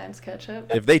flavor of Heinz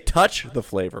ketchup, If they touch the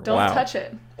flavor, don't wow. touch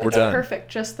it. We're It's done. perfect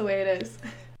just the way it is.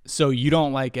 So you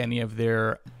don't like any of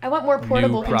their... I want more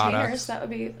portable products. containers. That would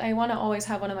be. I want to always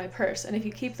have one in my purse. And if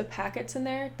you keep the packets in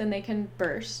there, then they can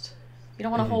burst. You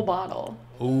don't want a whole bottle.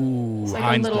 Ooh, It's like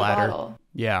Heinz a little bladder. bottle.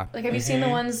 Yeah. Like, have you seen the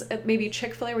ones at maybe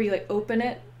Chick-fil-A where you like open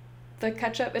it, the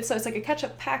ketchup? It's like a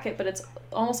ketchup packet, but it's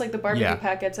almost like the barbecue Yeah.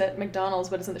 packets at McDonald's,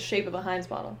 but it's in the shape of a Heinz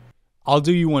bottle. I'll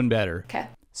do you one better. Okay.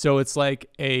 So it's like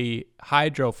a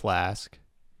hydro flask,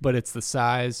 but it's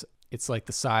like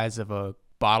the size of a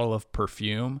bottle of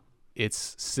perfume.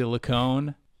 It's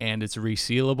silicone and it's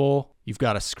resealable. You've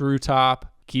got a screw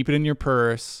top. Keep it in your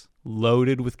purse,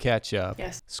 loaded with ketchup.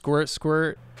 Yes. Squirt,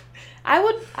 squirt.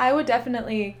 I would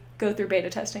definitely go through beta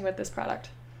testing with this product.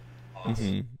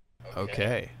 Mm-hmm.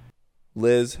 Okay.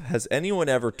 Liz, has anyone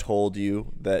ever told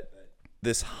you that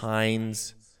this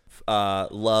Heinz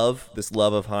this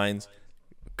love of Heinz,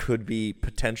 could be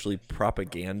potentially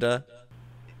propaganda?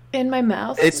 In my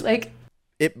mouth? It's- like,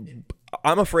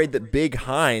 I'm afraid that Big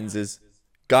Heinz has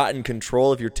gotten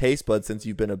control of your taste buds since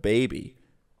you've been a baby.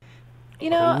 you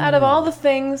know, out of all the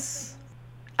things,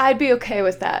 I'd be okay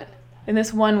with that in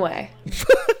this one way.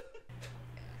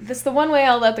 This the one way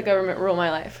I'll let the government rule my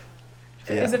life.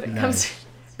 Is if it comes to,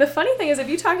 the funny thing is, if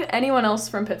you talk to anyone else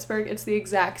from Pittsburgh, it's the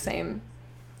exact same.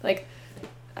 Like,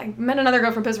 I met another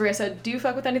girl from Pittsburgh. I said, "Do you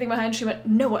fuck with anything behind?" She went,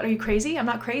 "No, what? Are you crazy? I'm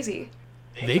not crazy."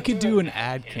 They could do an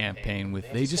ad campaign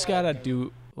with, they just got to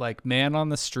do like man on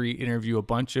the street, interview a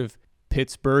bunch of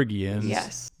Pittsburghians,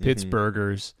 Yes.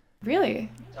 Pittsburghers, Really?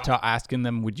 Mm-hmm. asking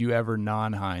them, would you ever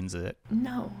non-Heinz it?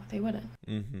 No, they wouldn't.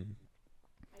 Mm-hmm.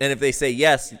 And if they say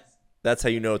yes, that's how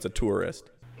you know it's a tourist.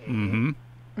 Mm-hmm.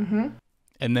 Mm-hmm.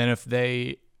 And then if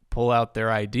they pull out their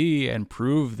ID and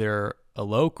prove they're a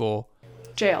local,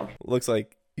 Jail. Looks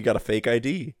like you got a fake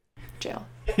ID. Jail.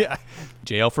 yeah,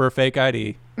 jail for a fake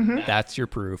ID. Mm-hmm. That's your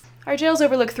proof. Our jails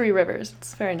overlook 3 rivers.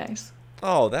 It's very nice.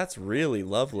 Oh, that's really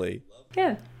lovely.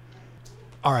 Yeah.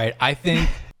 All right, I think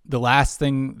the last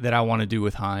thing that I want to do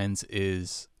with Heinz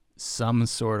is some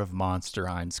sort of Monster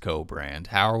Heinz co-brand.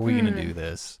 How are we going to do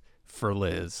this for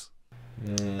Liz?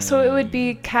 So it would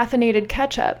be caffeinated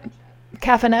ketchup.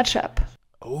 Caffeinetchup.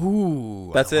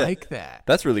 Ooh, That's I it. like that.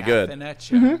 That's really good.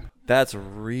 Caffeinetchup. That's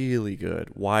really good.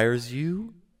 Wires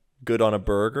you? Good on a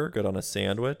burger, good on a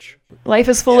sandwich. Life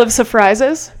is full of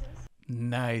surprises.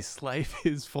 Nice. Life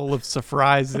is full of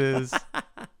surprises.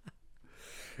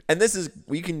 And this is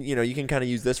you can kind of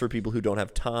use this for people who don't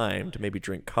have time to maybe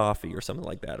drink coffee or something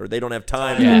like that, or they don't have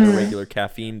time to get the regular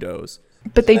caffeine dose.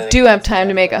 But they do have time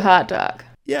to make a hot dog.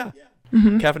 Yeah.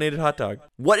 Caffeinated hot dog.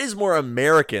 What is more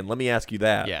American, let me ask you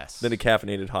that, Yes. than a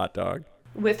caffeinated hot dog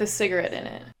With a cigarette in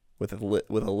it. with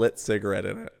a lit cigarette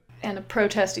in it? And a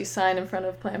protesty sign in front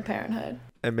of Planned Parenthood.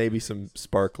 And maybe some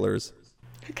sparklers.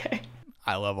 Okay.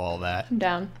 I love all that. I'm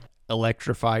down.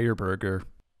 Electrify your burger.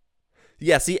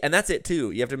 Yeah, see, and that's it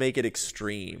too. You have to make it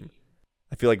extreme.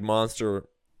 I feel like Monster...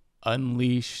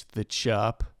 Unleash the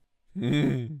chup.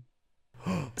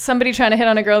 Somebody trying to hit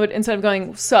on a girl, but instead of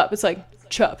going, sup, it's like,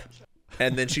 chup.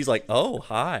 And then she's like, oh,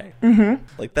 hi.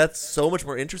 Like, that's so much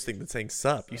more interesting than saying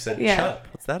sup. You said Yeah. chup.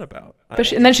 What's that about?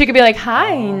 And then she could be like,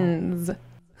 Heinz.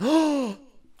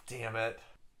 Damn it.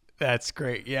 That's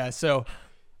great. Yeah, so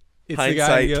it's the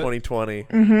guy Hindsight who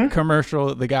 2020.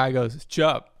 commercial. The guy goes,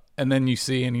 chup. And then you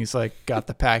see, and he's like, got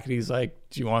the packet. He's like,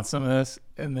 do you want some of this?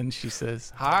 And then she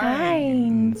says,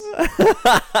 Heinz.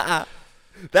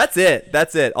 That's it.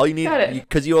 That's it. All you need, Got it.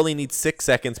 because you only need 6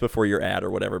 seconds before your ad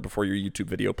or whatever, before your YouTube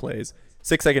video plays.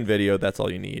 6-second video, that's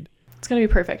all you need. It's going to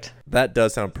be perfect. That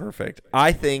does sound perfect.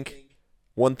 I think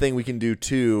one thing we can do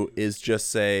too is just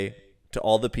say to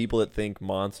all the people that think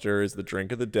Monster is the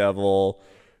drink of the devil,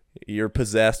 you're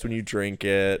possessed when you drink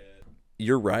it,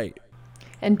 you're right.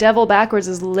 And devil backwards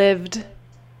is lived.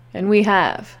 And we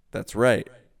have. That's right.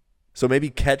 So maybe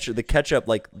the ketchup,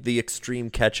 like the extreme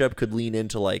ketchup, could lean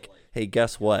into like, hey,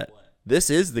 guess what? This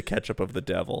is the ketchup of the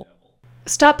devil.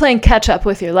 Stop playing catch up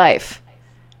with your life.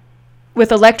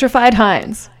 With electrified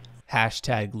Heinz.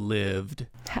 hashtag lived.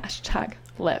 Hashtag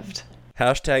lived.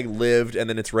 Hashtag lived, and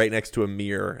then it's right next to a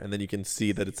mirror, and then you can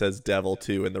see that it says devil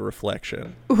too in the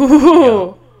reflection.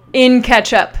 Ooh. In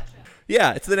ketchup.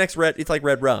 Yeah, it's the next red. It's like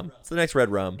red rum. It's the next red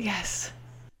rum. Yes.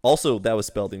 Also, that was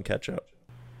spelled in ketchup.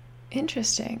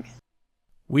 Interesting.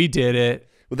 We did it.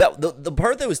 That the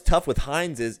part that was tough with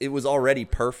Heinz is it was already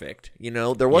perfect. You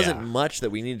know, there wasn't Yeah. much that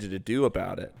we needed to do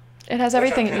about it. It has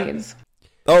everything it needs.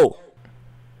 Oh,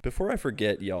 before I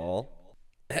forget, y'all,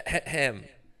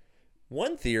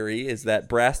 one theory is that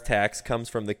brass tacks comes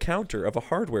from the counter of a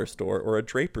hardware store or a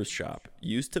draper's shop,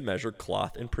 used to measure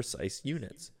cloth in precise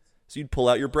units. So you'd pull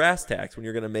out your brass tacks when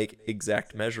you're going to make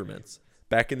exact measurements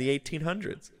back in the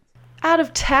 1800s. Out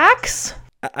of tacks?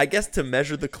 I guess to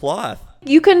measure the cloth.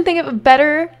 You couldn't think of a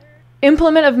better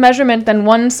implement of measurement than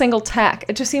one single tack.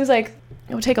 It just seems like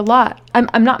it would take a lot.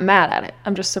 I'm not mad at it.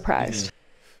 I'm just surprised.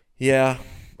 Yeah,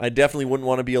 I definitely wouldn't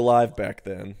want to be alive back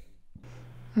then.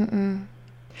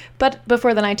 But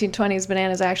before the 1920s,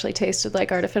 bananas actually tasted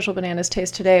like artificial bananas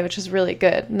taste today, which is really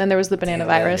good. And then there was the banana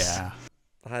virus. Yeah.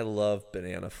 I love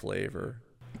banana flavor.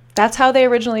 That's how they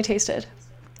originally tasted.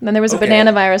 And then there was a Okay.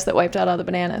 banana virus that wiped out all the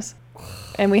bananas.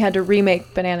 And we had to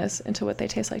remake bananas into what they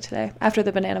taste like today after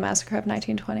the banana massacre of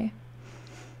 1920.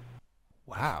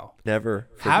 Wow. Never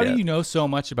forget. How do you know so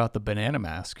much about the banana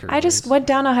massacre? I just Liz? went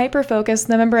down a hyper-focus.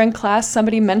 And I remember in class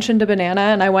somebody mentioned a banana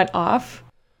and I went off.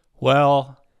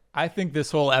 Well, I think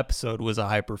this whole episode was a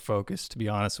hyper focus, to be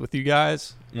honest with you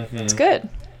guys. It's good.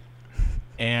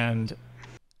 And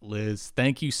Liz,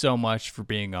 thank you so much for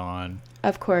being on.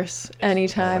 Of course. Oh my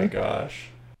Anytime. gosh.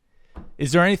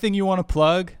 Is there anything you want to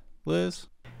plug, Liz?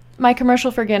 My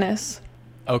commercial for Guinness.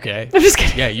 Okay. I'm just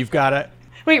kidding. Yeah, you've got it.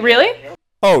 Wait, really?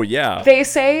 Oh, yeah. They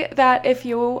say that if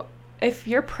you're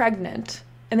pregnant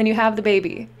and then you have the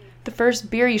baby, the first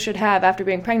beer you should have after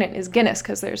being pregnant is Guinness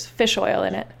because there's fish oil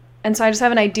in it. And so I just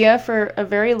have an idea for a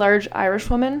very large Irish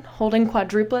woman holding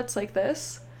quadruplets like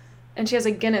this. And she has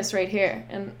a Guinness right here.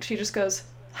 And she just goes,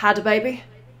 had a baby,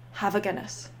 have a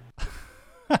Guinness.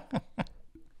 I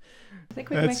think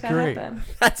we can That's make that great. happen.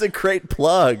 That's a great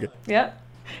plug. Yep.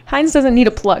 Heinz doesn't need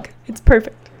a plug. It's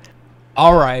perfect.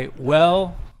 All right.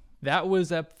 Well, that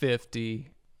was Ep 50.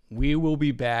 We will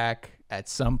be back at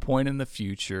some point in the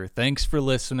future. Thanks for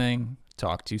listening.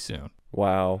 Talk to you soon.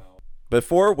 Wow.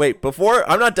 Before,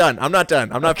 I'm not done. I'm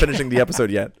not finishing the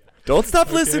episode yet. Don't stop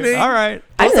listening. All right.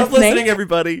 Don't I'm stop listening. listening,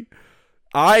 everybody.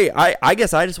 I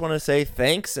guess I just want to say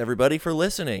thanks, everybody, for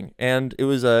listening. And it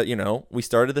was, we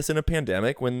started this in a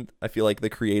pandemic when I feel like the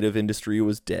creative industry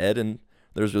was dead and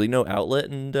there was really no outlet.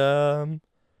 And I'm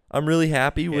really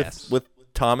happy Yes. with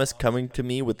Thomas coming to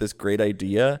me with this great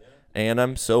idea. And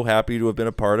I'm so happy to have been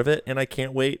a part of it. And I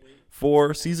can't wait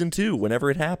for season 2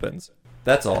 whenever it happens.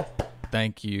 That's all.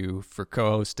 Thank you for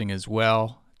co-hosting as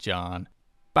well, John.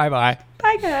 Bye-bye.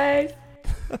 Bye, guys.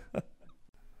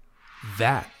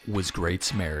 That was Great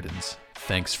Samaritans.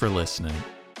 Thanks for listening.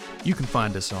 You can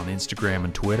find us on Instagram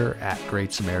and Twitter at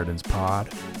Great Samaritans Pod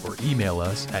or email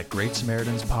us at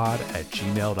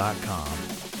greatsamaritans@gmail.com.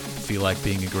 Feel like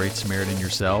being a Great Samaritan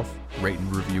yourself? Rate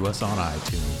and review us on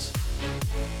iTunes.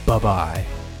 Bye-bye.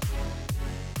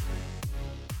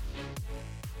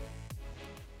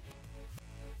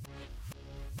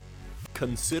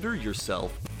 Consider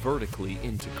yourself vertically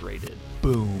integrated.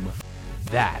 Boom.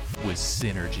 That was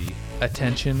synergy.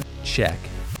 Attention, check.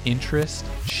 Interest,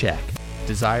 check.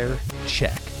 Desire,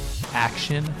 check.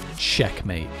 Action,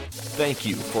 checkmate. Thank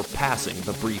you for passing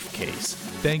the briefcase.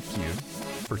 Thank you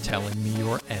for telling me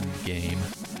your end game.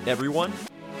 Everyone,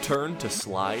 turn to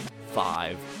slide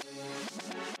 5.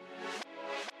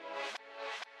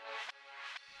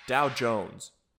 Dow Jones,